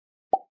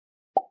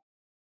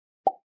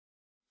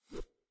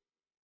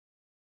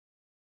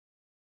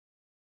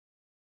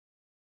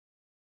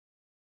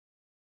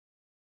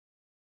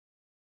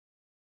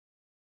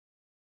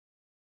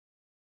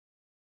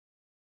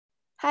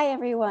Hi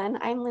everyone,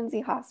 I'm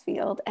Lindsay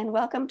Hosfield and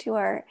welcome to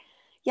our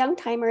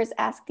Youngtimers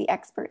Ask the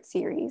Expert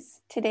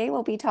series. Today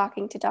we'll be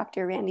talking to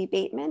Dr. Randall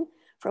Bateman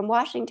from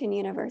Washington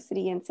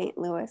University in St.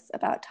 Louis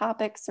about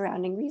topics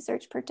surrounding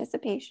research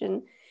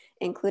participation,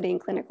 including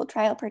clinical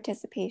trial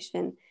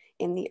participation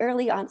in the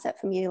early onset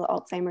familial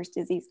Alzheimer's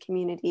disease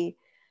community,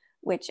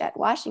 which at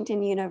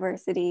Washington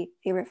University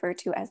they refer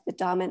to as the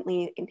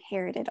dominantly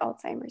inherited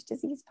Alzheimer's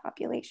disease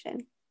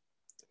population.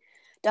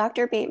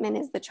 Dr. Bateman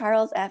is the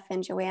Charles F.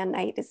 and Joanne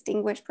Knight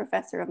Distinguished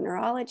Professor of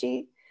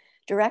Neurology,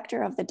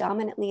 Director of the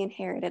Dominantly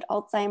Inherited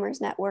Alzheimer's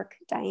Network,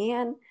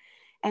 DIAN,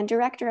 and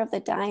Director of the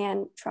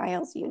DIAN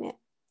Trials Unit.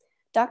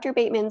 Dr.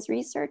 Bateman's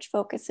research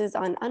focuses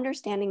on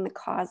understanding the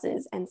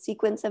causes and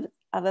sequence of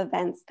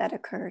events that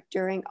occur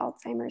during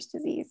Alzheimer's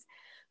disease,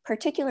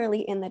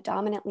 particularly in the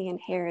dominantly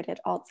inherited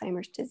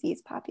Alzheimer's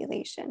disease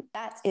population.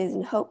 That is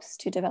in hopes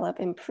to develop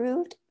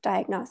improved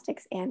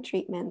diagnostics and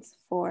treatments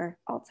for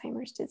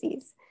Alzheimer's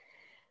disease.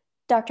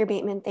 Dr.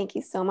 Bateman, thank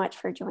you so much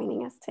for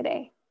joining us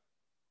today.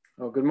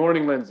 Oh, good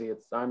morning, Lindsay.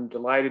 I'm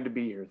delighted to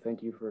be here.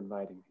 Thank you for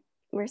inviting me.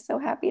 We're so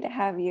happy to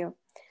have you.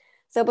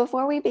 So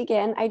before we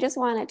begin, I just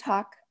want to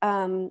talk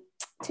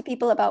to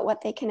people about what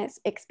they can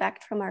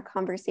expect from our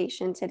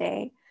conversation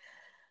today.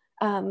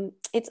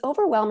 It's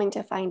overwhelming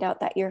to find out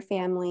that your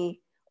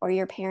family or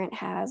your parent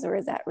has or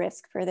is at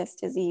risk for this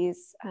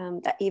disease.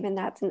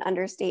 That's an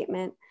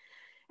understatement.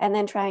 And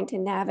then trying to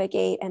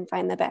navigate and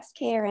find the best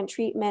care and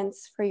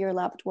treatments for your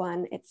loved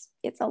one.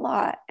 It's a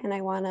lot, and I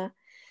wanna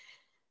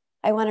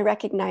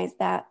recognize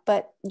that.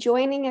 But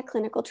joining a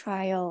clinical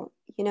trial,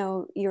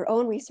 your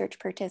own research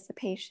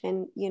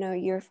participation,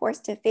 you're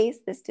forced to face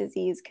this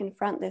disease,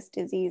 confront this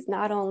disease,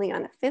 not only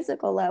on a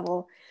physical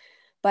level,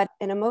 but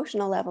an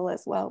emotional level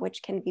as well,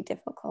 which can be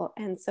difficult.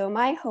 And so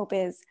my hope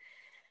is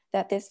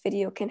that this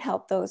video can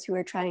help those who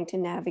are trying to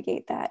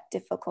navigate that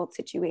difficult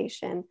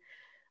situation.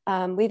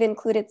 We've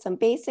included some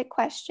basic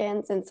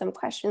questions and some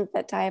questions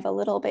that dive a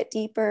little bit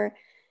deeper,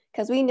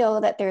 because we know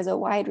that there's a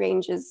wide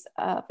range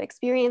of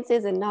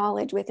experiences and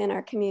knowledge within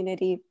our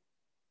community.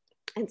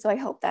 And so I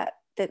hope that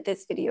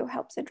this video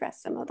helps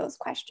address some of those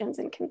questions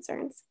and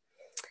concerns.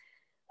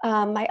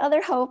 My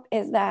other hope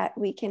is that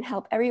we can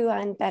help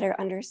everyone better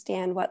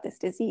understand what this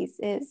disease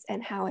is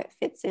and how it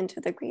fits into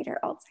the greater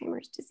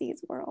Alzheimer's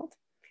disease world.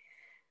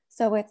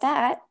 So with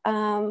that,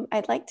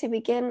 I'd like to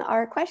begin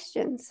our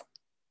questions.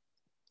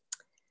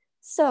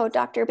 So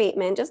Dr.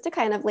 Bateman, just to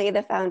kind of lay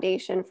the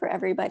foundation for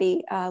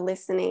everybody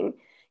listening,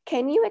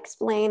 can you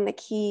explain the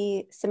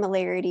key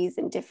similarities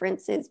and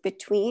differences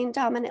between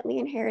dominantly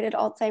inherited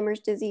Alzheimer's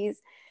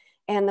disease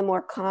and the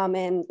more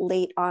common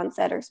late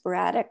onset or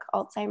sporadic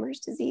Alzheimer's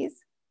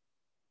disease?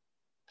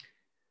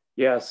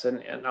 Yes,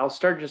 and I'll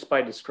start just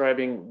by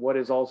describing what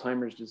is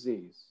Alzheimer's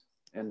disease.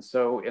 And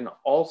so in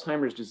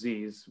Alzheimer's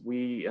disease,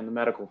 we in the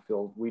medical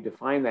field, we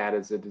define that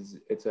as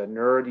it's a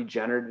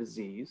neurodegenerative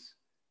disease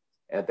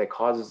that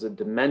causes a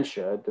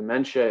dementia.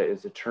 Dementia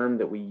is a term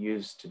that we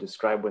use to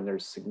describe when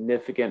there's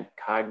significant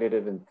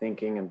cognitive and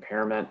thinking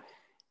impairment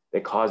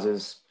that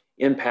causes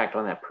impact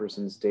on that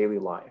person's daily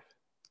life.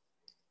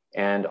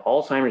 And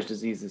Alzheimer's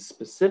disease is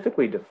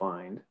specifically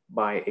defined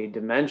by a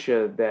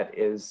dementia that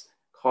is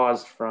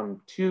caused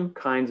from two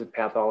kinds of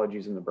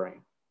pathologies in the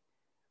brain.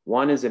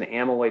 One is an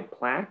amyloid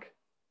plaque,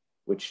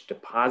 which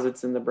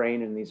deposits in the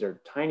brain, and these are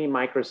tiny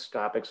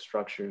microscopic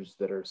structures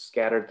that are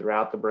scattered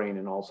throughout the brain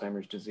in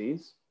Alzheimer's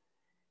disease.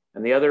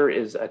 And the other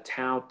is a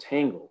tau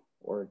tangle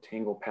or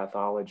tangle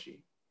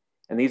pathology.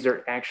 And these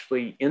are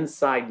actually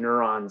inside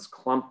neurons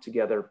clumped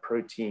together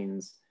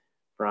proteins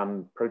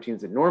from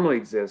proteins that normally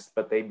exist,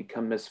 but they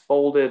become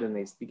misfolded and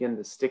they begin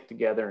to stick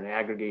together and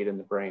aggregate in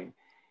the brain.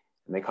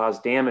 And they cause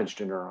damage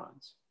to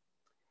neurons.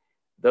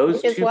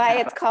 Which is why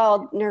it's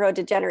called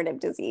neurodegenerative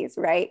disease,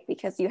 right?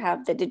 Because you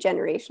have the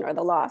degeneration or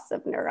the loss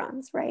of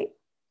neurons, right?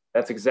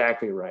 That's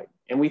exactly right.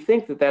 And we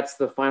think that that's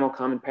the final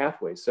common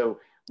pathway. So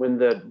when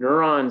the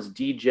neurons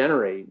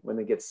degenerate, when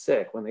they get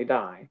sick, when they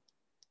die,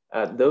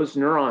 those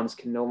neurons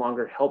can no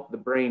longer help the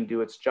brain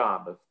do its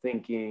job of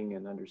thinking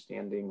and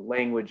understanding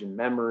language and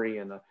memory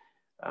and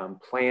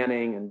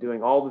planning and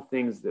doing all the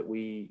things that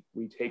we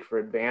take for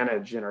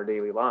advantage in our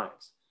daily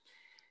lives.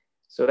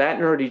 So that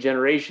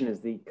neurodegeneration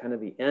is the kind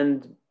of the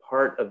end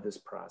part of this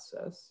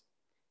process.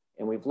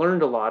 And we've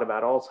learned a lot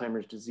about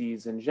Alzheimer's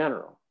disease in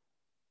general.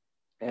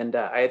 And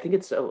I think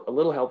it's a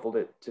little helpful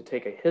to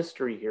take a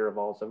history here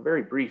of a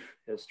very brief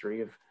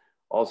history of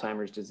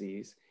Alzheimer's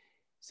disease,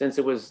 since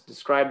it was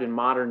described in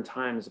modern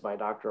times by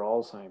Dr.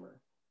 Alzheimer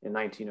in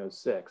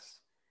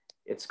 1906.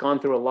 It's gone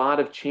through a lot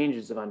of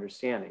changes of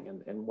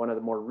understanding. And one of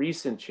the more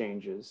recent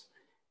changes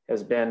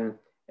has been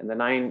in the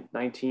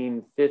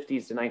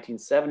 1950s to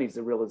 1970s,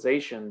 the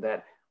realization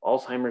that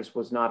Alzheimer's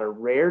was not a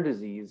rare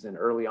disease in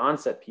early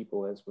onset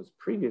people as was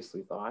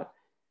previously thought,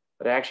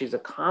 but actually is a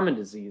common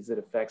disease that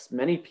affects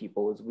many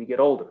people as we get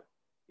older.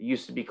 It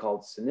used to be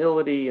called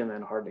senility and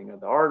then hardening of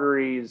the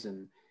arteries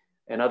and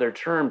other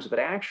terms, but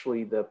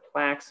actually the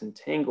plaques and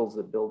tangles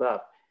that build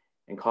up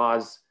and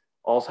cause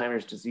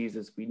Alzheimer's disease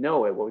as we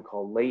know it, what we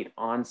call late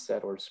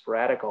onset or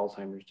sporadic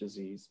Alzheimer's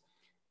disease,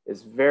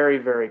 is very,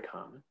 very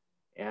common.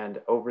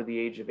 And over the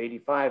age of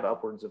 85,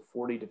 upwards of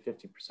 40 to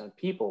 50% of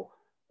people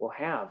will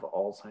have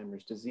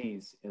Alzheimer's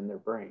disease in their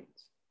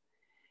brains.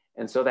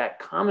 And so that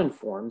common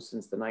form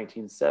since the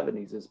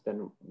 1970s has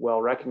been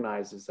well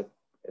recognized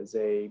as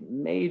a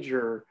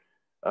major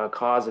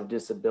cause of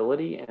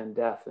disability and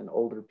death in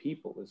older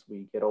people. As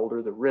we get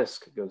older, the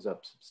risk goes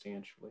up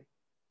substantially.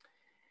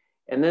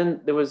 And then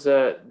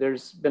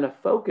there's been a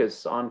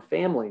focus on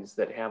families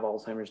that have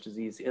Alzheimer's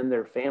disease in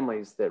their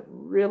families that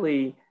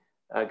really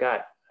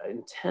got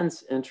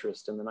intense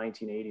interest in the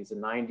 1980s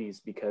and 90s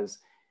because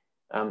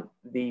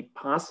the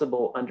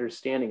possible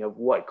understanding of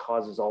what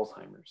causes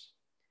Alzheimer's.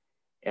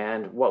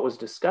 And what was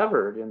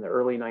discovered in the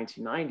early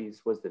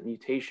 1990s was that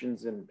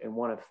mutations in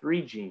one of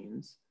 3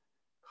 genes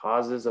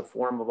causes a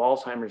form of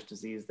Alzheimer's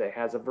disease that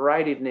has a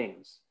variety of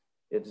names.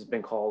 It has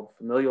been called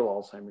familial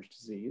Alzheimer's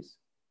disease.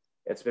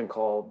 It's been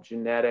called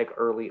genetic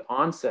early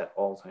onset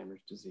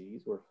Alzheimer's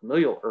disease or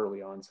familial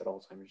early onset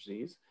Alzheimer's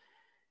disease.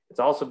 It's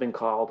also been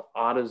called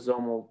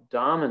autosomal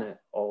dominant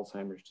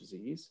Alzheimer's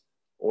disease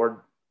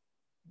or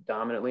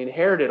dominantly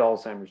inherited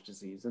Alzheimer's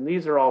disease. And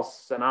these are all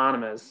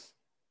synonymous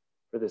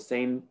for the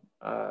same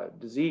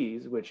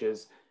disease, which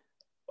is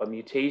a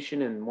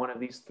mutation in one of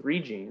these 3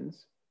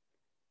 genes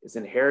is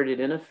inherited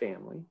in a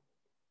family.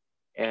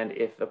 And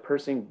if a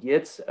person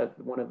gets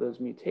one of those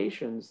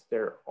mutations,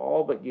 they're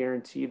all but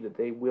guaranteed that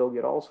they will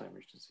get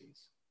Alzheimer's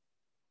disease.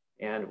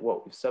 And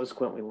what we've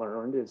subsequently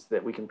learned is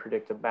that we can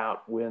predict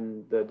about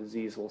when the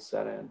disease will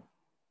set in.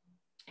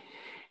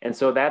 And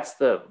so that's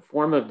the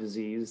form of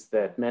disease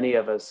that many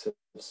of us have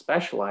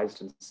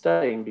specialized in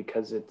studying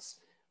because it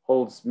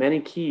holds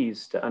many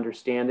keys to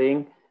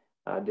understanding,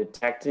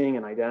 detecting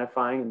and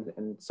identifying,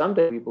 and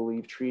someday we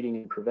believe treating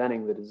and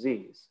preventing the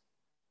disease.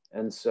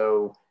 And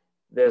so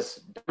this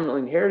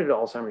dominantly inherited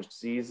Alzheimer's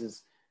disease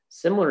is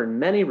similar in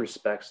many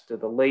respects to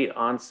the late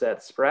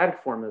onset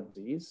sporadic form of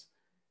disease,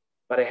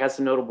 but it has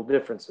some notable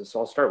differences. So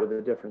I'll start with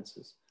the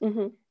differences.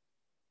 Mm-hmm.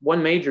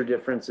 One major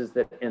difference is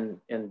that in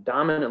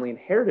dominantly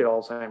inherited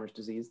Alzheimer's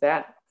disease,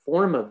 that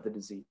form of the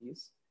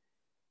disease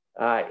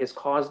is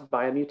caused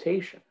by a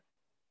mutation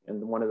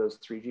in one of those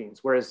 3 genes,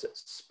 whereas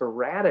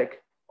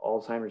sporadic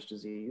Alzheimer's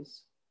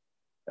disease,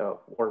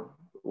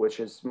 which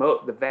is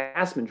the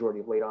vast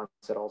majority of late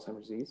onset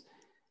Alzheimer's disease,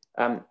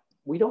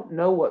 we don't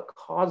know what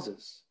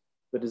causes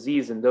the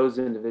disease in those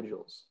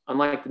individuals.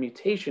 Unlike the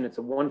mutation, it's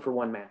a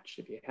 1-for-1 match.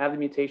 If you have the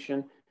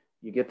mutation,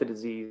 you get the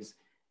disease.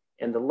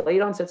 In the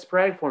late onset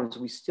sporadic forms,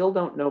 we still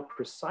don't know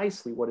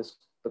precisely what is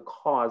the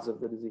cause of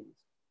the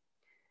disease.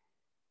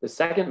 The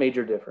second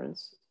major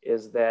difference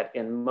is that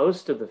in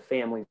most of the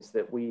families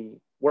that we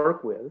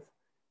work with,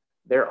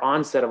 their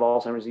onset of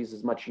Alzheimer's disease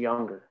is much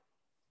younger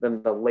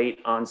than the late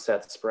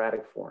onset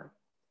sporadic form.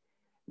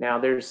 Now,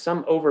 there's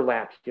some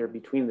overlap here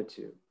between the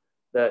two.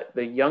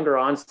 The younger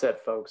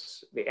onset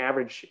folks, the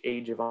average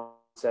age of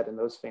onset in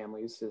those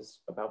families is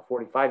about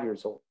 45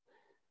 years old.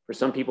 For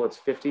some people, it's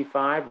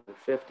 55 or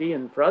 50,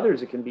 and for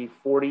others, it can be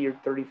 40 or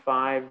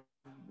 35,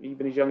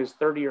 even as young as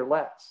 30 or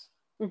less.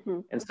 Mm-hmm.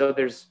 And so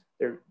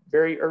they're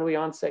very early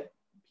onset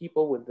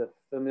people with the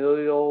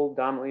familial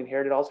dominantly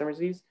inherited Alzheimer's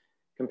disease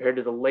compared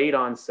to the late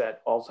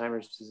onset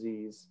Alzheimer's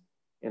disease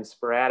and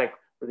sporadic,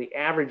 where the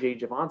average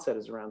age of onset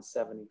is around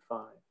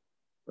 75,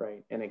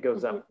 right? And it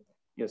goes up,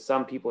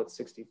 some people at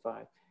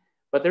 65.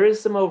 But there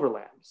is some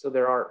overlap. So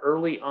there are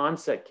early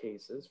onset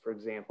cases, for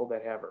example,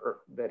 that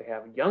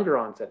have younger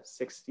onset,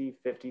 60,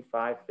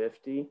 55,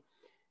 50,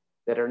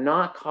 that are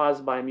not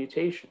caused by a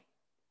mutation.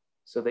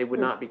 So they would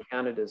not be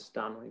counted as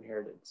dominantly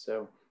inherited.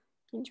 So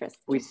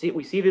interesting.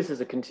 We see this as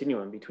a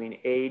continuum between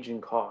age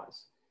and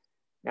cause.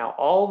 Now,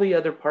 all the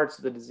other parts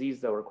of the disease,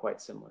 though, are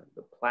quite similar.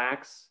 The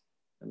plaques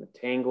and the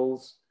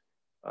tangles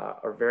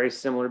are very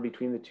similar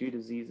between the 2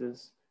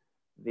 diseases.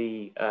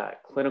 The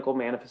clinical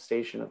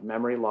manifestation of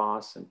memory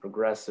loss and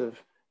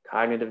progressive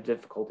cognitive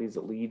difficulties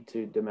that lead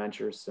to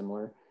dementia are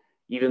similar.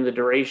 Even the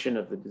duration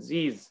of the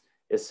disease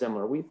is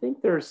similar. We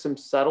think there are some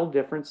subtle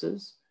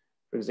differences.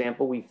 For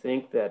example, we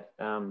think that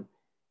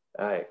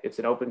it's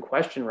an open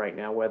question right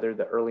now whether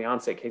the early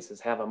onset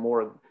cases have a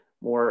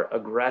more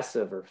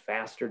aggressive or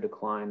faster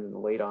decline than the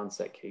late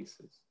onset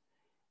cases.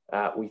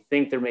 We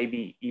think there may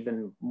be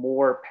even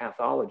more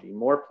pathology,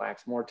 more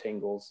plaques, more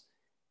tangles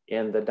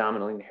in the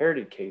dominantly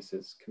inherited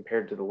cases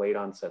compared to the late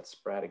onset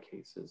sporadic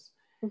cases.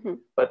 Mm-hmm.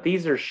 But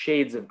these are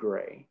shades of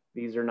gray.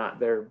 These are not,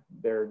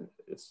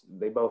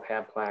 they both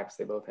have plaques,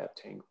 they both have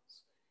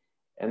tangles.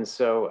 And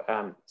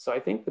so, so I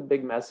think the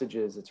big message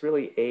is it's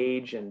really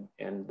age and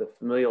the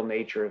familial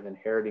nature of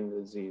inheriting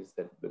the disease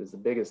that is the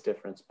biggest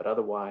difference, but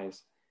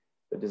otherwise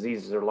the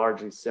diseases are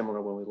largely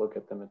similar when we look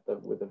at them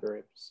with the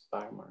various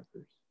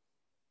biomarkers.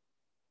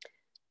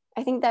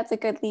 I think that's a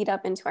good lead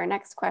up into our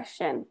next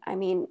question. I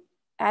mean,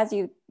 as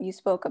you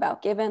spoke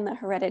about, given the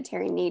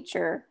hereditary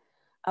nature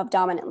of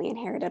dominantly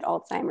inherited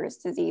Alzheimer's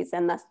disease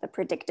and thus the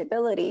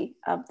predictability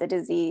of the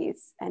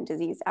disease and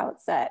disease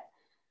outset,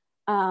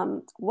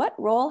 what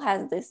role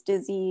has this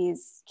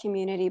disease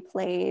community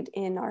played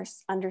in our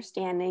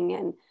understanding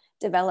and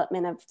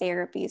development of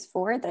therapies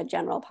for the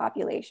general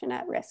population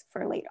at risk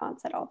for late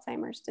onset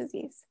Alzheimer's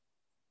disease?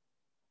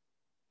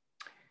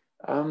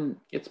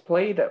 It's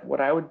played what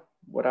I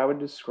would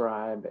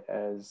describe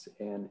as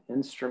an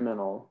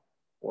instrumental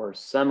or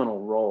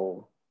seminal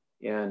role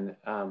in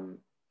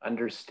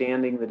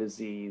understanding the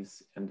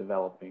disease and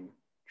developing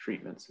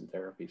treatments and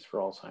therapies for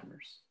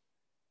Alzheimer's.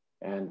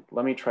 And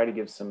let me try to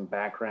give some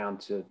background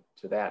to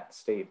that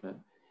statement.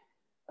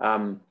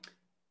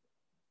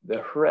 The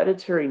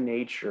hereditary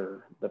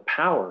nature, the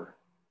power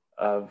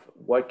of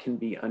what can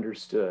be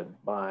understood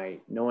by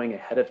knowing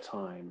ahead of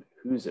time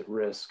who's at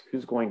risk,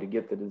 who's going to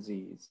get the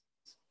disease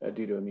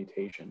due to a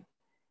mutation,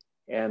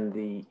 and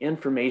the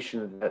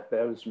information that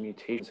those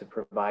mutations have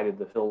provided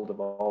the field of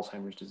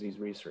Alzheimer's disease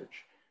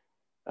research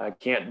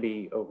can't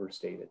be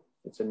overstated.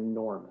 It's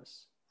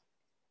enormous.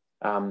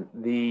 Let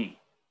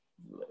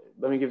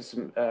me give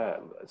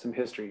some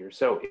history here.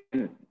 So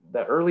in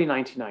the early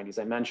 1990s,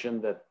 I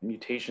mentioned that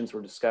mutations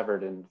were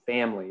discovered in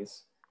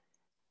families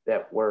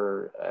that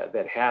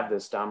have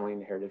this dominantly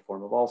inherited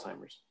form of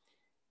Alzheimer's.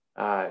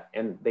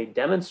 And they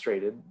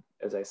demonstrated,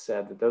 as I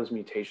said, that those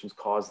mutations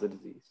cause the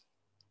disease.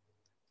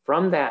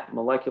 From that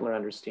molecular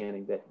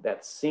understanding,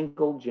 that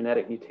single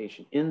genetic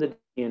mutation in the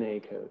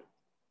DNA code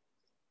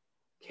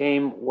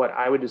came what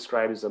I would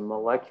describe as a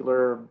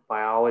molecular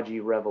biology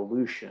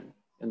revolution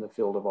in the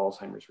field of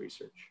Alzheimer's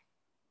research.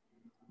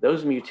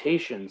 Those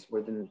mutations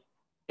were then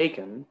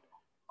taken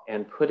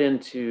and put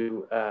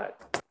into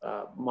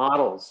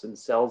models and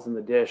cells in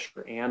the dish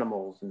for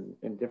animals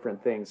and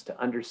different things to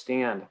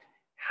understand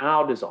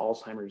how does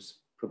Alzheimer's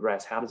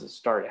progress, how does it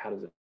start, how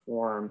does it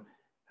form,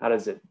 how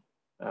does it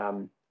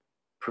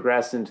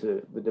progress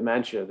into the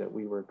dementia that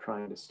we were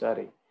trying to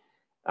study.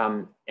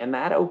 And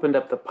that opened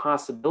up the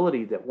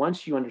possibility that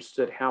once you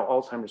understood how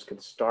Alzheimer's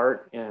could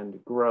start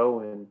and grow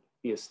and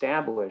be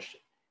established,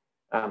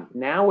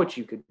 now what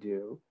you could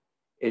do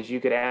is you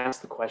could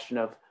ask the question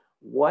of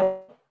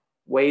what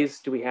ways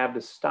do we have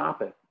to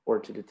stop it or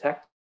to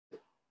detect it?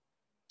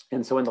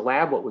 And so in the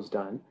lab, what was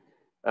done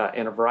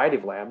in a variety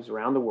of labs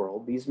around the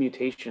world, these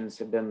mutations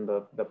have been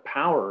the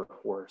power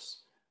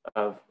force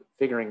of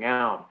figuring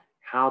out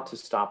how to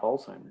stop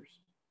Alzheimer's.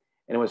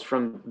 And it was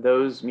from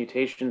those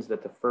mutations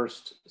that the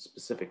first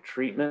specific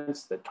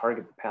treatments that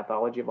target the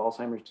pathology of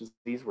Alzheimer's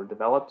disease were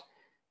developed.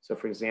 So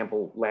for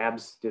example,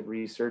 labs did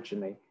research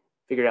and they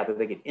figured out that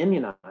they could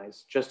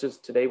immunize, just as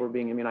today we're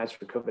being immunized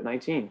for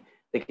COVID-19,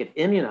 they could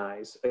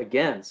immunize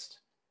against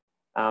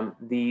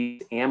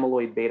these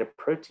amyloid beta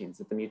proteins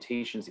that the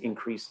mutations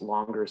increase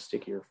longer,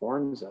 stickier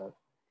forms of,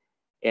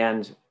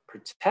 and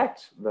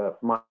protect the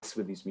mice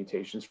with these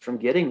mutations from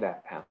getting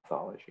that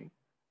pathology.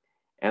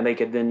 And they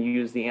could then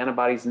use the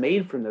antibodies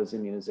made from those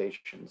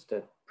immunizations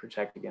to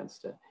protect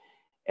against it.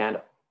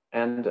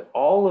 And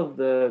all of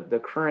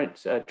the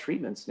current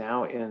treatments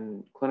now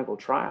in clinical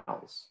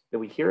trials that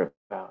we hear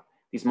about,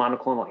 these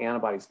monoclonal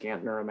antibodies,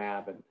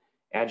 gantenerumab and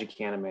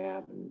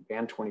aducanumab and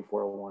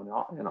BAN2401,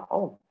 and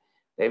all of them,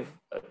 they've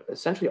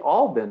essentially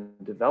all been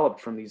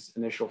developed from these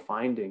initial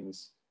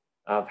findings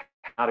of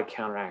how to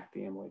counteract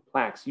the amyloid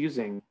plaques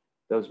using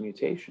those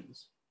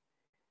mutations.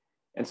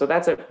 And so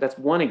that's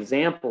one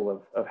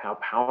example of how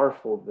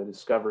powerful the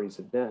discoveries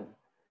have been.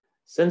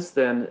 Since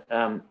then,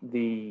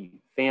 the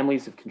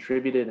families have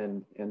contributed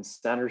in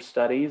center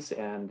studies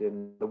and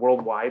in the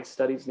worldwide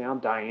studies now,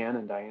 DIAN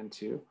and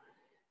DIAN-TU,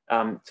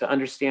 to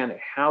understand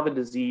how the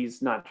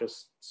disease not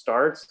just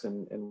starts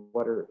and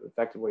what are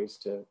effective ways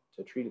to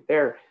treat it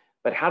there,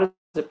 but how does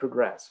it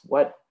progress?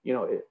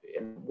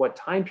 In what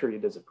time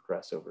period does it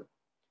progress over?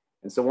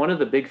 And so one of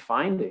the big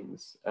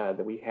findings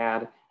that we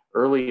had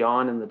early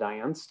on in the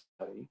DIAN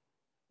study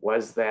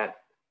was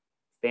that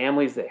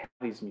families that have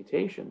these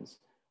mutations,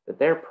 that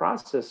their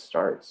process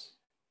starts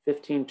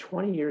 15,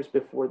 20 years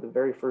before the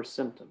very first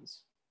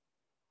symptoms.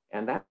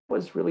 And that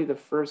was really the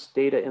first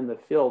data in the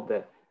field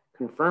that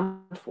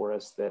confirmed for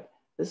us that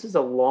this is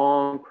a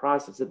long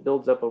process. It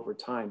builds up over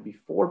time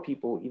before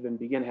people even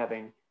begin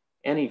having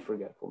any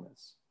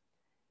forgetfulness.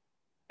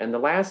 And the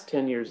last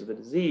 10 years of the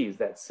disease,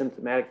 that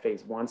symptomatic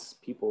phase, once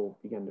people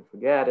begin to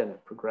forget and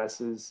it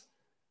progresses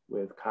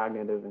with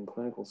cognitive and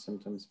clinical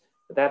symptoms,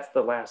 but that's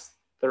the last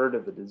third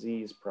of the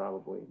disease,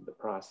 probably, the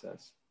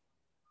process.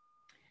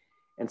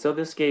 And so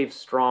this gave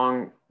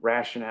strong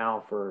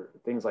rationale for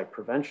things like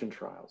prevention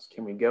trials.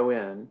 Can we go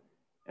in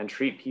and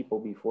treat people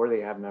before they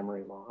have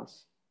memory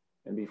loss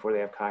and before they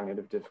have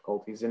cognitive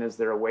difficulties? And is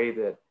there a way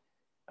that,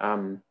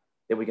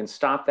 that we can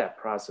stop that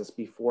process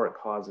before it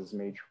causes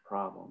major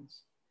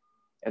problems?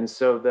 And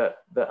so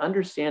the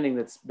understanding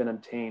that's been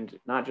obtained,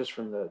 not just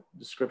from the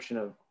description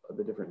of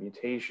the different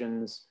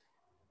mutations,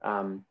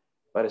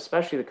 but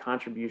especially the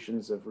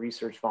contributions of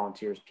research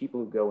volunteers, people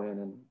who go in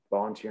and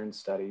volunteer in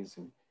studies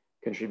and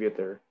contribute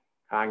their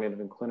cognitive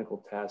and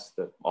clinical tests,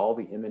 all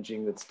the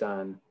imaging that's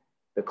done,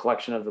 the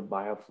collection of the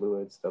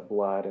biofluids, the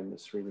blood and the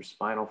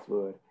cerebrospinal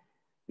fluid.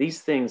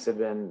 These things have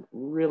been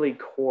really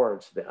core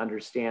to the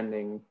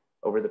understanding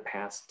over the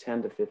past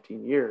 10 to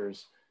 15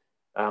 years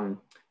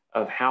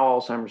of how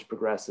Alzheimer's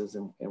progresses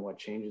and what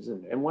changes.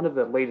 And one of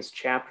the latest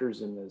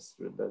chapters in this,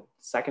 the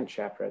second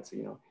chapter, I'd say,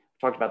 you know,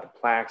 talked about the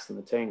plaques and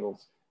the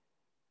tangles.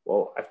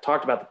 Well, I've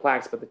talked about the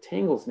plaques, but the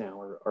tangles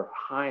now are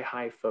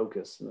high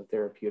focus in the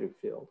therapeutic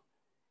field.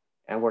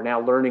 And we're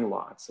now learning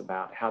lots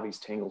about how these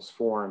tangles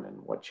form and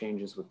what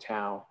changes with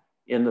tau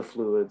in the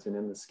fluids and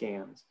in the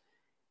scans.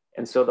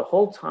 And so the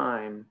whole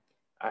time,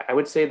 I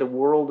would say the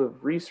world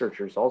of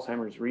researchers,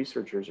 Alzheimer's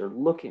researchers, are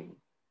looking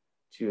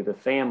to the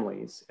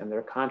families and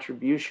their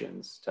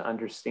contributions to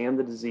understand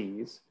the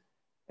disease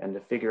and to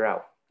figure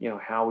out, you know,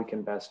 how we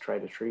can best try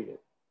to treat it.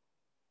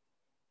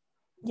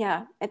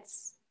 Yeah,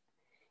 it's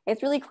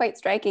really quite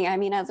striking. I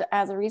mean,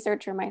 as a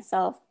researcher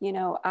myself, you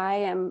know, I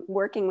am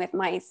working with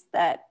mice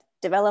that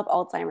develop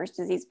Alzheimer's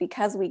disease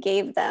because we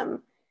gave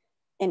them,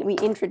 and we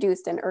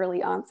introduced an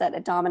early onset, a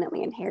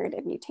dominantly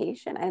inherited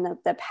mutation. And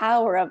the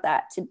power of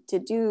that to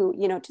do,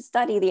 you know, to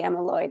study the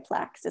amyloid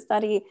plaques, to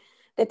study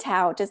the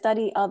tau, to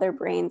study other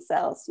brain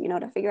cells, you know,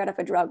 to figure out if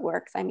a drug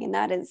works. I mean,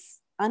 that is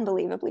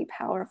unbelievably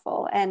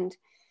powerful. And,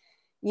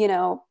 you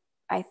know,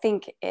 I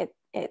think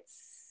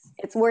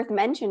it's worth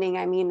mentioning.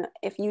 I mean,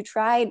 if you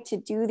tried to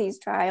do these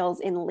trials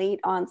in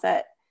late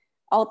onset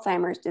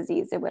Alzheimer's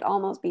disease, it would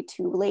almost be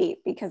too late,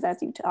 because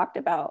as you talked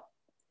about,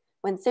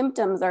 when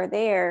symptoms are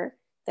there,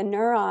 the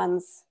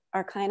neurons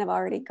are kind of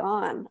already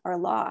gone or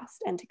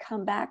lost. And to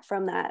come back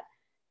from that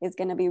is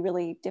going to be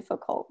really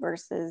difficult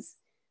versus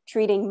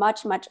treating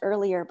much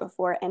earlier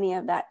before any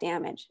of that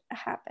damage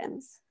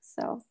happens.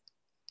 So,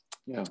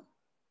 yeah.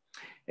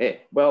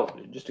 Well,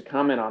 just to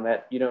comment on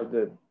that, you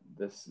know,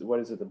 what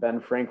is it, the Ben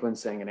Franklin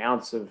saying, an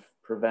ounce of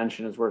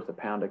prevention is worth a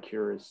pound of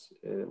cure.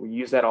 We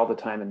use that all the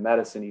time in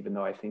medicine, even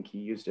though I think he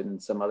used it in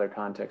some other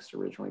context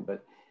originally,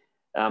 but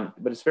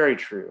it's very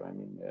true. I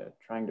mean,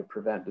 trying to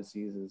prevent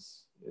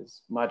diseases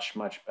is much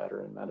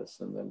better in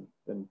medicine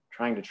than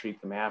trying to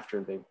treat them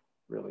after they've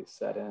really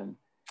set in.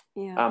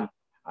 Yeah.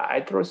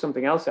 I'd throw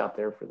something else out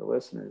there for the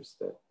listeners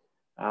that,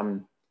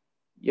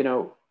 you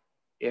know,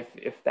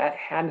 if that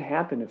hadn't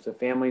happened, if the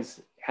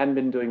families hadn't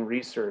been doing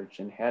research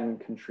and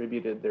hadn't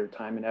contributed their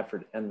time and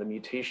effort and the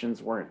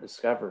mutations weren't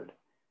discovered,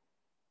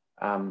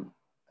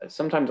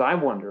 sometimes I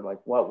wonder, like,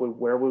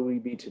 where would we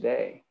be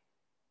today?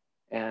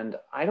 And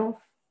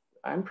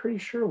I'm pretty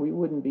sure we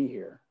wouldn't be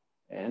here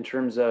in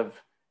terms of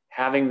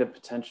having the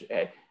potential.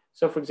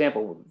 So for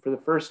example, for the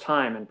first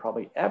time and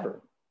probably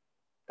ever,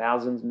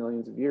 thousands,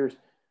 millions of years,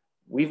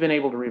 we've been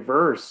able to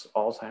reverse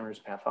Alzheimer's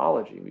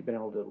pathology. We've been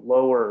able to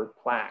lower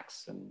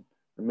plaques and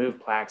remove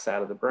plaques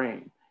out of the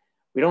brain.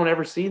 We don't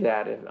ever see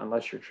that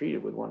unless you're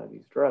treated with one of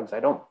these drugs. I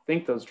don't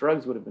think those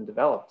drugs would have been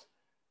developed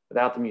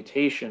without the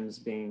mutations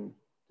being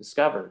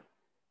discovered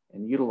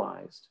and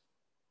utilized.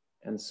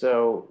 And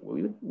so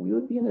we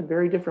would be in a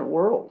very different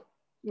world,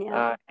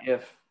 yeah,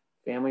 if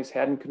families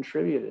hadn't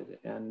contributed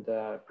and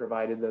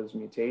provided those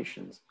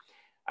mutations.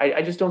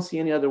 I just don't see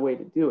any other way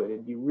to do it.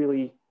 It'd be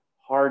really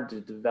hard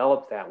to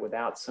develop that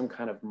without some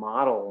kind of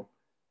model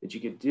that you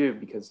could do,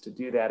 because to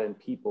do that in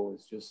people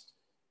is just,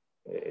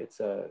 it's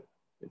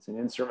an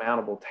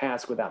insurmountable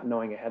task without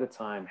knowing ahead of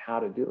time how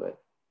to do it.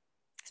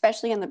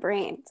 Especially in the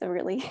brain. It's a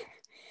really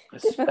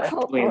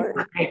difficult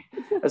word.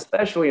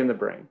 Especially in the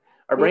brain.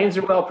 Our brains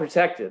are well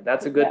protected.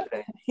 That's a good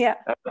thing. Yeah.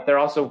 But they're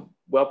also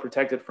well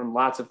protected from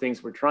lots of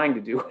things we're trying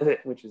to do with it,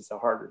 which is a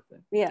harder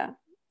thing. Yeah.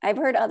 I've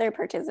heard other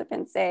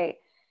participants say,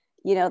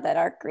 you know, that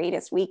our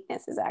greatest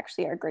weakness is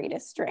actually our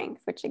greatest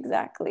strength, which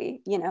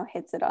exactly, you know,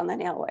 hits it on the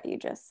nail what you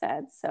just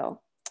said. So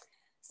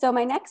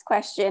my next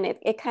question,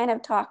 it kind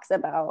of talks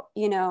about,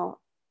 you know,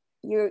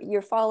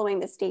 you're following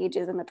the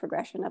stages and the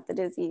progression of the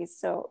disease.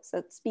 So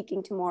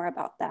speaking to more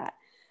about that,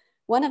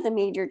 one of the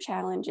major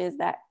challenges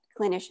that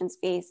clinicians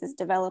face is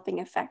developing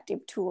effective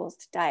tools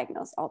to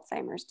diagnose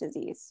Alzheimer's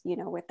disease. You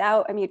know,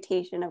 without a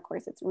mutation, of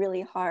course, it's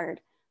really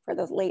hard for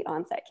those late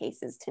onset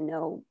cases to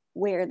know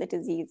where the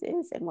disease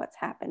is and what's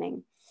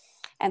happening.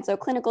 And so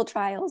clinical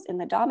trials in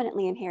the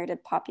dominantly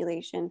inherited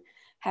population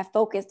have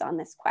focused on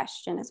this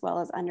question, as well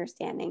as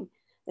understanding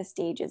the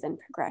stages and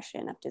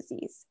progression of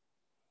disease.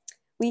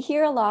 We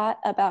hear a lot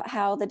about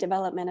how the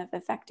development of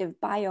effective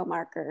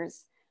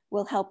biomarkers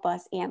will help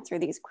us answer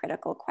these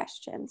critical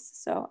questions.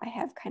 So I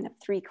have kind of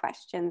three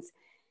questions.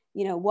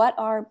 You know, what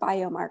are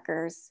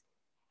biomarkers?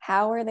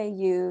 How are they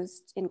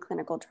used in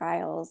clinical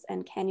trials?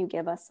 And can you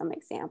give us some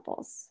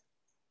examples?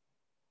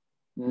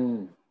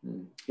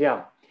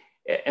 Yeah,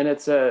 and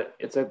it's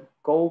a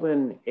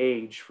golden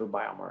age for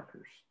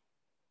biomarkers.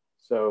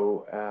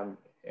 So,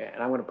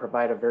 and I'm going to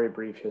provide a very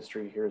brief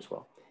history here as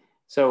well.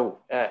 So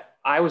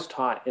I was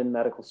taught in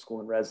medical school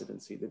and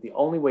residency that the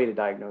only way to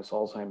diagnose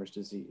Alzheimer's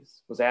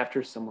disease was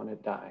after someone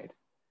had died.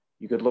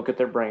 You could look at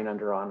their brain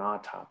under an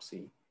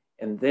autopsy,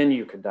 and then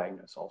you could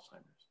diagnose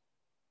Alzheimer's.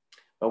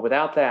 But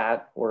without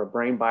that, or a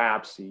brain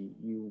biopsy,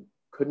 you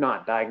could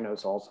not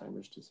diagnose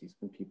Alzheimer's disease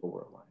when people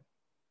were alive.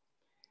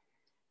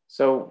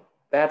 So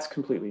that's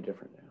completely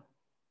different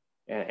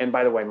now. And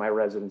by the way, my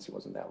residency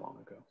wasn't that long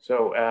ago.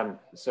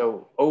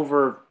 So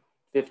over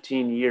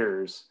 15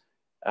 years,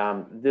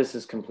 this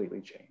has completely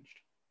changed.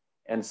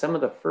 And some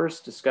of the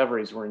first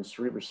discoveries were in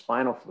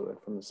cerebrospinal fluid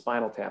from the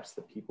spinal taps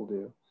that people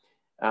do.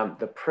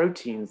 The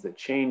proteins that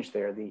change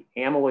there, the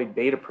amyloid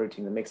beta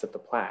protein that makes up the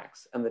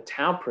plaques, and the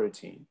tau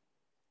protein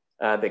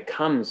that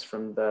comes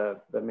from the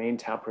main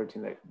tau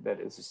protein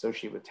that is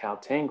associated with tau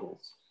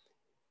tangles.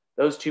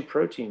 Those two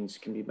proteins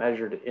can be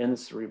measured in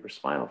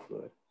cerebrospinal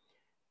fluid.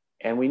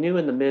 And we knew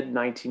in the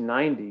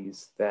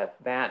mid-1990s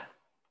that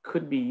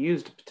could be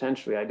used to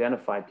potentially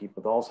identify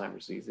people with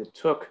Alzheimer's disease. It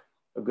took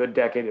a good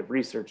decade of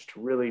research to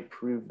really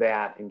prove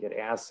that and get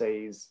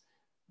assays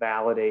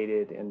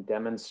validated and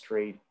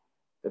demonstrate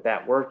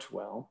that worked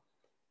well.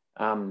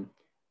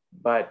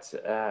 But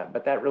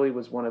that really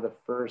was one of the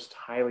first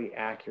highly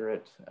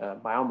accurate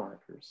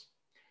biomarkers.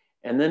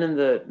 And then in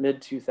the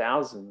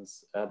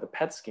mid-2000s, the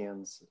PET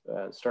scans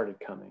started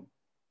coming.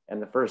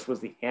 And the first was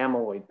the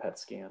amyloid PET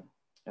scan.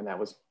 And that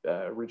was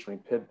originally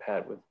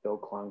PIB-PET with Bill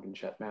Klunk and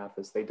Chet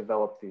Mathis. They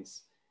developed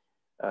these,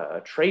 a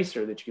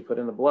tracer that you could put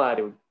in the blood.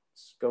 It would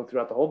go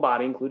throughout the whole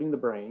body, including the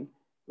brain.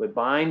 It would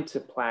bind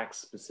to plaques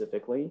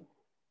specifically.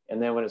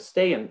 And then it would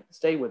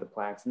stay with the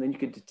plaques. And then you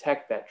could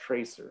detect that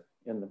tracer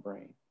in the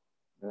brain.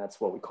 And that's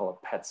what we call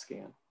a PET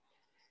scan.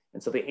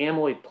 And so the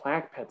amyloid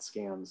plaque PET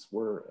scans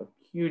were a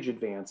huge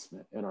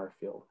advancement in our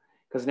field.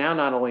 Because now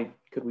not only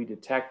could we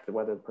detect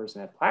whether the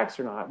person had plaques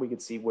or not, we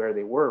could see where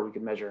they were. We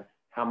could measure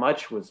how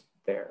much was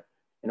there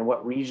and in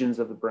what regions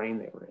of the brain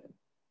they were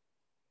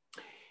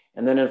in.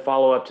 And then in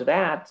follow-up to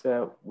that,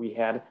 we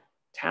had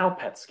tau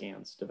PET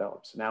scans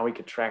developed. So now we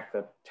could track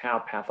the tau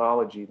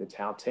pathology, the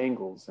tau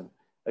tangles, and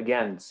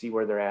again, see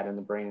where they're at in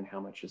the brain and how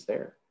much is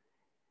there.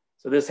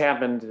 So this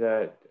happened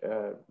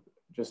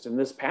just in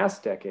this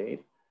past decade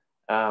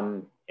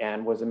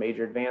and was a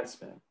major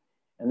advancement.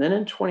 And then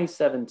in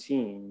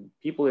 2017,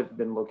 people had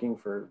been looking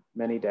for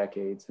many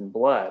decades in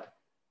blood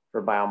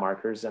for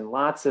biomarkers, and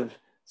lots of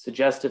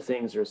suggestive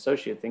things or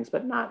associated things,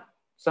 but not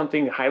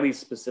something highly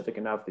specific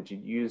enough that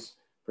you'd use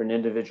for an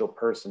individual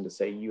person to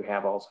say you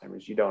have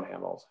Alzheimer's, you don't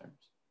have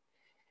Alzheimer's.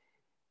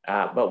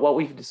 But what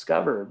we've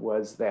discovered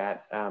was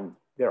that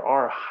there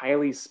are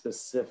highly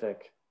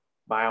specific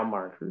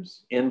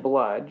biomarkers in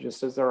blood,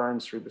 just as there are in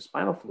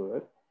cerebrospinal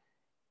fluid,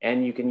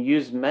 and you can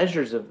use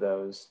measures of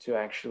those to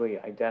actually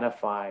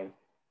identify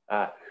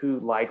who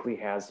likely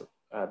has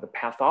the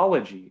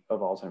pathology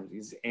of Alzheimer's,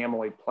 these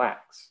amyloid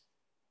plaques.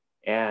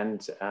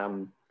 And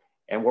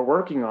we're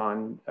working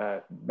on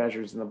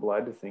measures in the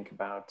blood to think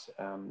about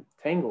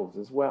tangles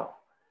as well.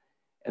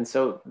 And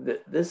so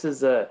this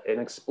is an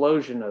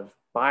explosion of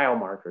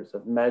biomarkers,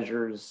 of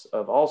measures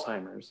of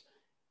Alzheimer's,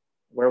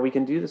 where we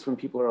can do this when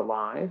people are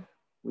alive.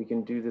 We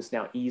can do this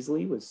now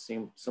easily with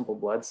simple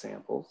blood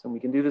samples, and we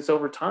can do this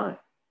over time.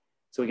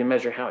 So we can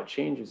measure how it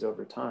changes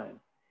over time.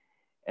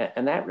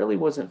 And that really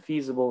wasn't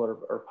feasible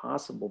or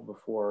possible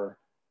before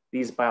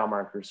these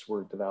biomarkers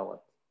were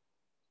developed.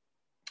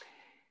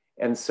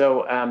 And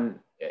so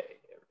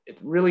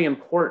it's really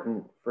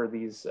important for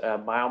these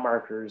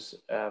biomarkers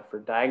for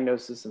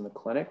diagnosis in the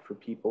clinic for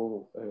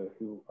people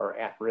who are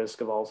at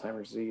risk of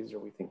Alzheimer's disease or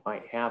we think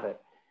might have it.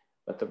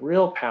 But the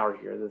real power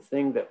here, the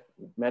thing that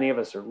many of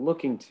us are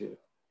looking to,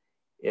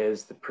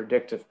 is the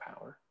predictive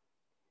power.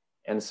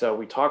 And so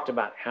we talked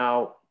about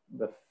how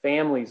the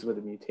families with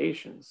the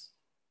mutations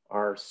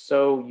are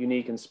so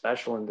unique and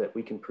special in that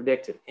we can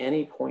predict at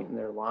any point in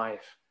their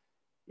life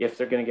if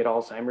they're going to get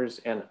Alzheimer's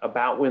and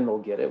about when they'll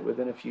get it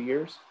within a few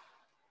years.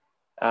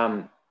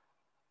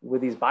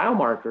 With these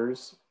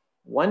biomarkers,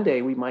 one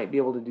day we might be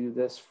able to do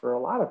this for a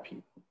lot of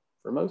people,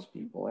 for most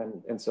people.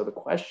 And so the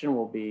question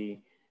will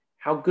be,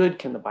 how good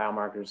can the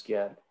biomarkers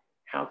get?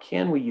 How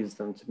can we use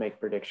them to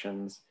make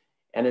predictions?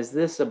 And is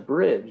this a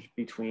bridge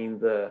between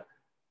the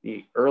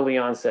early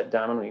onset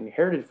dominant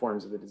inherited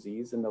forms of the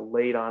disease and the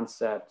late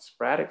onset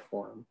sporadic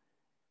form,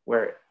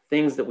 where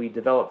things that we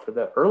develop for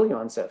the early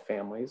onset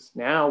families,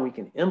 now we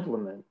can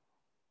implement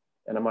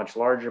in a much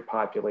larger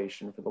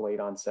population for the late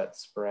onset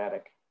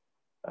sporadic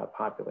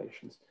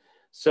populations.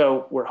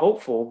 So we're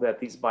hopeful that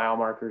these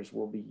biomarkers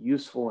will be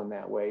useful in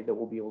that way, that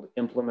we'll be able to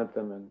implement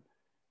them in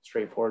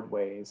straightforward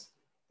ways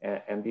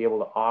and be able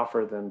to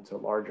offer them to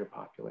larger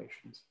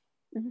populations.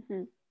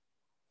 Mm-hmm.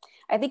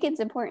 I think it's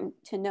important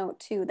to note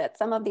too that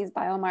some of these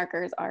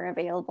biomarkers are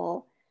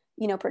available,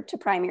 to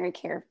primary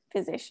care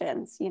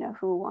physicians,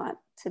 who want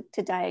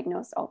to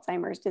diagnose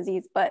Alzheimer's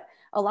disease, but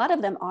a lot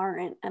of them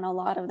aren't, and a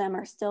lot of them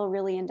are still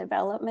really in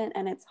development.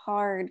 And it's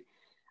hard,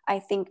 I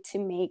think, to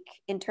make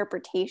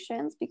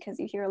interpretations because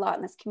you hear a lot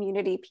in this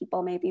community,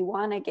 people maybe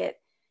want to get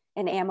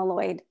an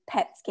amyloid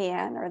PET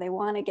scan or they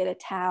want to get a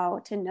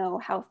tau to know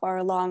how far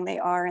along they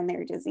are in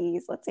their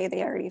disease. Let's say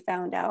they already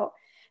found out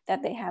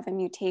that they have a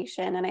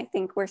mutation. And I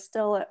think we're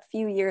still a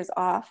few years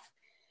off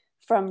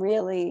from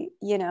really,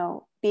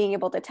 being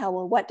able to tell,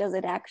 well, what does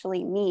it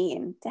actually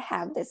mean to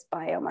have this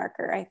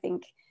biomarker? I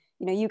think,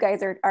 you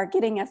guys are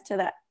getting us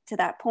to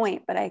that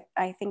point, but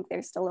I think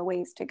there's still a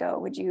ways to go.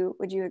 Would you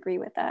agree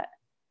with that?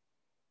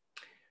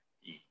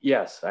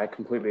 Yes, I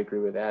completely agree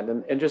with that.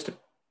 And just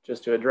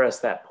to address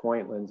that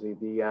point, Lindsay,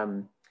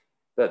 the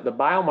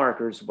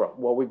biomarkers,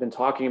 what we've been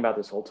talking about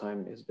this whole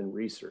time has been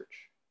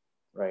research.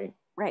 right?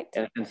 Right.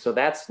 And so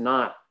that's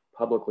not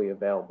publicly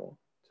available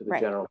to the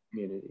Right. general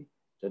community,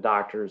 to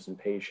doctors and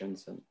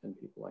patients and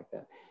people like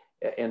that.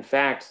 In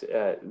fact,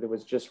 there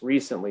was just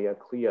recently a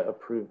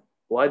CLIA-approved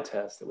blood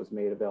test that was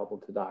made available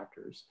to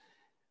doctors.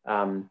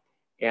 And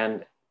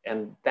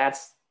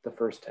that's the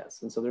first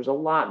test. And so there's a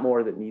lot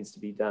more that needs to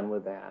be done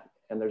with that.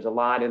 And there's a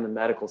lot in the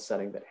medical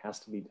setting that has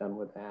to be done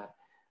with that.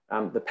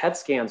 The PET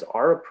scans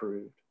are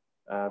approved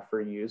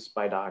for use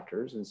by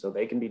doctors, and so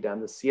they can be done.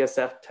 The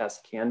CSF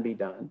test can be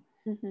done.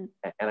 Mm-hmm.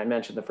 And I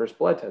mentioned the first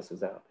blood test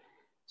is out.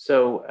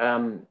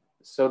 So,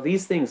 so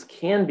these things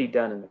can be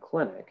done in the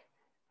clinic.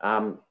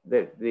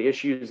 The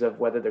issues of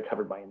whether they're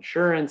covered by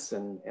insurance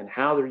and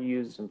how they're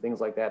used and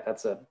things like that,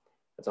 that's a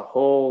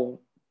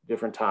whole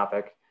different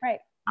topic. Right.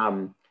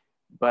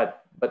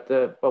 But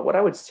what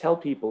I would tell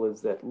people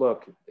is that,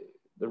 look,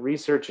 the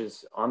research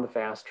is on the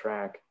fast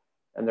track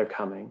and they're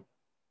coming.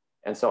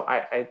 And so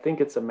I think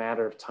it's a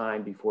matter of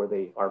time before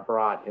they are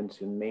brought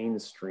into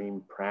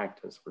mainstream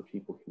practice where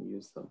people can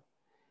use them.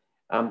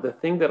 The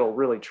thing that'll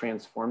really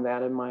transform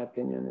that, in my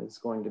opinion, is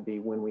going to be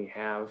when we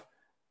have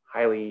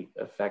highly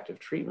effective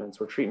treatments,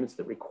 or treatments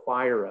that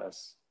require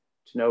us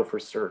to know for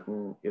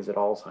certain, is it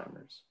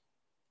Alzheimer's?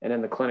 And in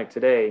the clinic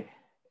today,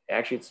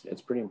 actually,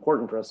 it's pretty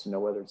important for us to know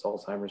whether it's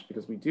Alzheimer's,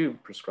 because we do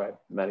prescribe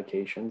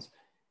medications,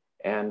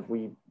 and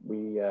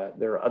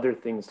there are other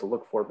things to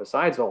look for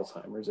besides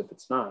Alzheimer's if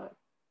it's not.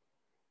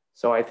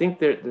 So I think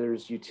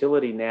there's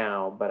utility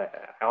now,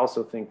 but I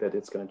also think that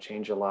it's going to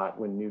change a lot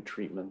when new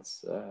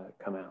treatments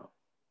come out.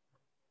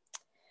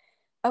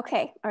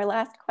 Okay, our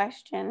last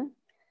question.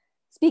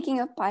 Speaking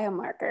of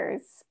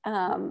biomarkers,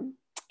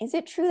 is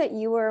it true that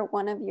you were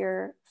one of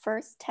your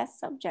first test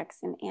subjects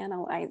in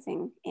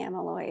analyzing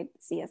amyloid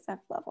CSF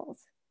levels?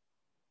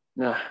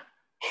 No.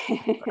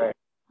 Right.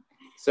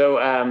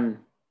 So,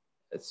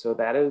 so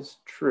that is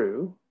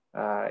true.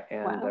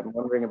 And wow. I'm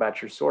wondering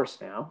about your source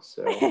now.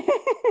 So,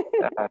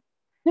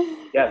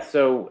 yeah.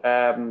 So,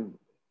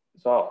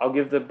 I'll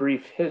give the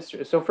brief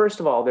history. So,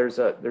 first of all, there's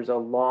a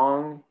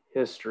long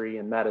history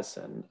in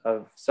medicine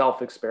of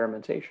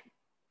self-experimentation,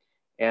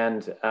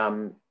 and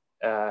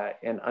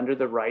under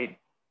the right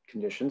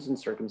conditions and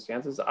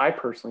circumstances, I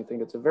personally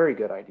think it's a very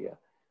good idea.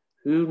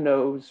 Who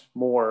knows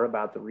more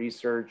about the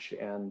research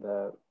and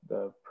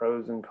the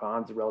pros and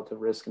cons, the relative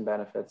risk and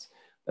benefits,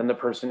 than the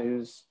person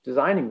who's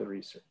designing the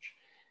research?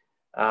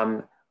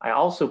 I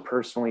also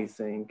personally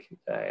think,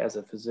 as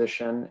a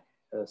physician,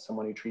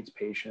 someone who treats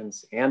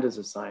patients, and as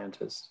a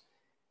scientist,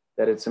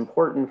 that it's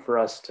important for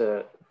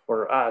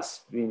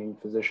us, meaning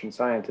physician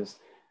scientists,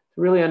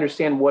 to really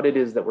understand what it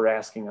is that we're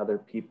asking other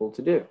people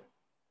to do.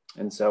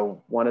 And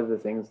so one of the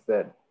things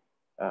that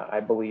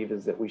I believe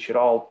is that we should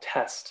all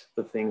test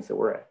the things that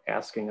we're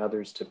asking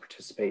others to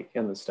participate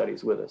in the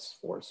studies with us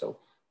for. So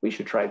we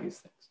should try these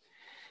things.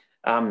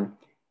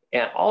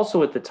 And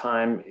also at the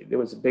time, there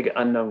was a big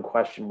unknown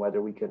question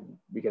whether we could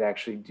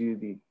actually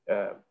do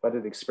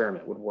whether the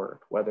experiment would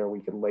work, whether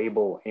we could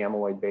label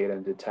amyloid beta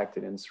and detect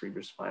it in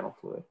cerebrospinal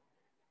fluid.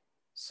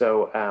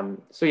 So,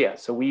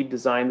 so we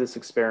designed this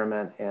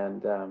experiment,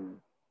 and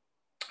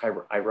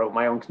I wrote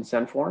my own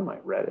consent form. I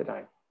read it,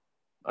 I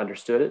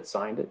understood it,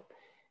 signed it,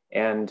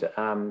 and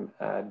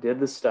did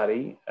the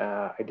study.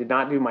 I did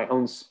not do my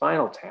own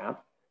spinal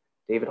tap.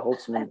 David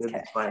Holtzman did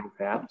the spinal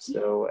tap.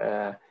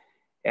 So,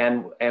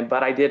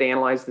 but I did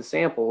analyze the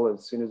sample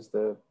as soon as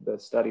the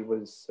study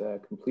was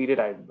completed.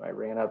 I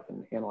ran up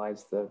and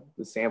analyzed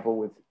the sample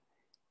with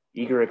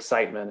eager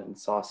excitement and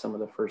saw some of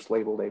the first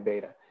labeled A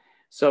beta.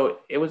 So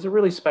it was a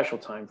really special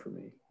time for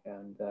me,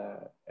 and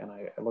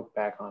I look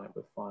back on it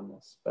with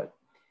fondness. But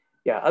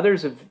yeah,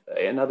 others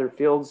in other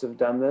fields have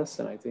done this,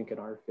 and I think in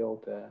our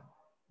field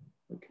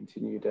we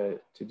continue to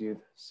do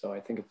this. So I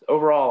think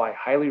overall, I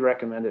highly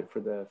recommend it for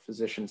the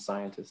physician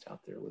scientist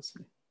out there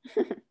listening.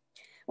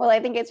 Well,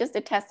 I think it's just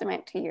a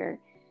testament to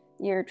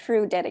your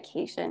true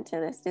dedication to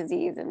this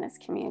disease and this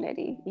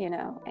community,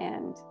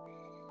 and,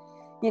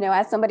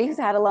 as somebody who's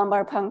had a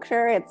lumbar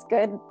puncture, it's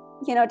good,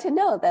 to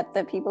know that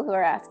the people who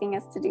are asking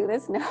us to do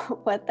this know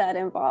what that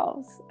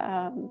involves.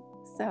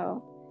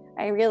 So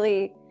I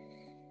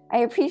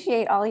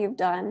appreciate all you've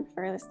done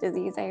for this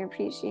disease. I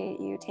appreciate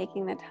you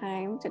taking the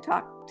time to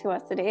talk to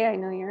us today. I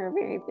know you're a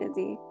very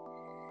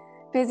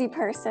busy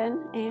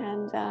person,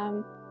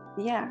 and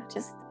yeah,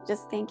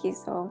 just thank you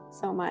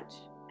so much.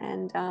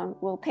 And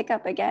we'll pick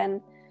up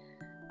again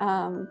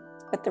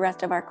with the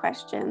rest of our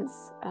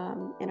questions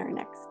in our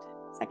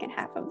second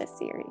half of this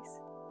series.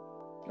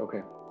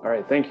 Okay. All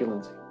right. Thank you,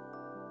 Lindsay.